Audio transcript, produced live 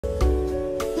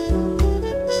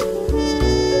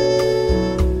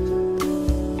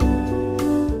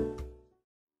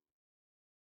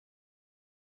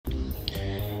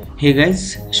Hey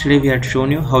guys, today we had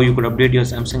shown you how you could update your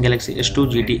Samsung Galaxy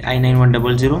S2 GT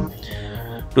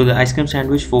I9100 to the ice cream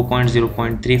sandwich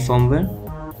 4.0.3 firmware,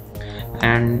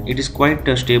 and it is quite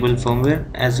a stable firmware.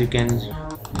 As you can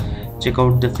check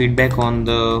out the feedback on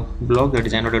the blog, that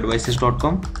is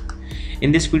androidadvices.com.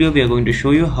 In this video we are going to show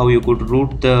you how you could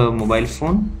root the mobile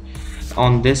phone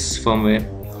on this firmware.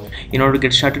 In order to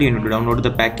get started, you need to download the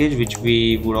package which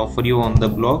we would offer you on the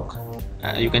blog.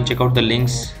 You can check out the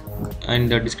links in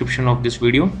the description of this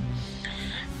video.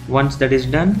 Once that is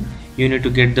done, you need to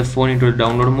get the phone into the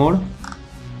download mode,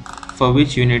 for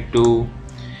which you need to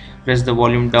press the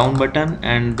volume down button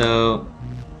and the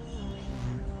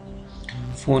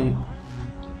phone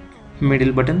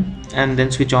middle button, and then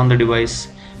switch on the device.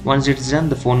 Once it is done,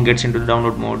 the phone gets into the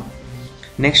download mode.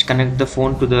 Next, connect the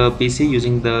phone to the PC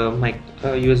using the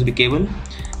USB cable,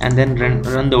 and then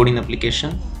run the Odin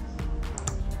application.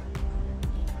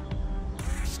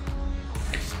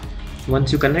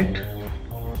 Once you connect,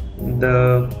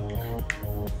 the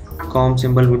COM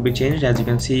symbol would be changed. As you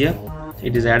can see here,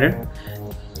 it is added.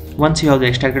 Once you have the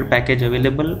extracted package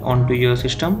available onto your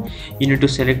system, you need to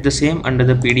select the same under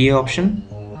the PDA option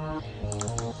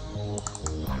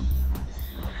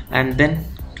and then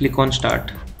click on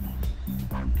start.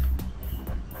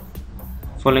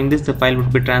 Following this, the file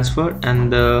would be transferred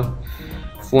and the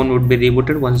phone would be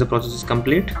rebooted once the process is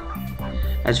complete.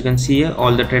 As you can see here,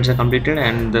 all the threads are completed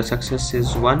and the success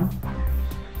is 1,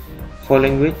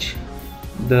 following which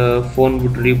the phone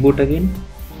would reboot again,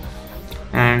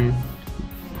 and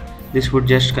this would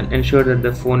just ensure that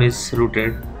the phone is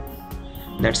rooted.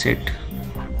 That's it.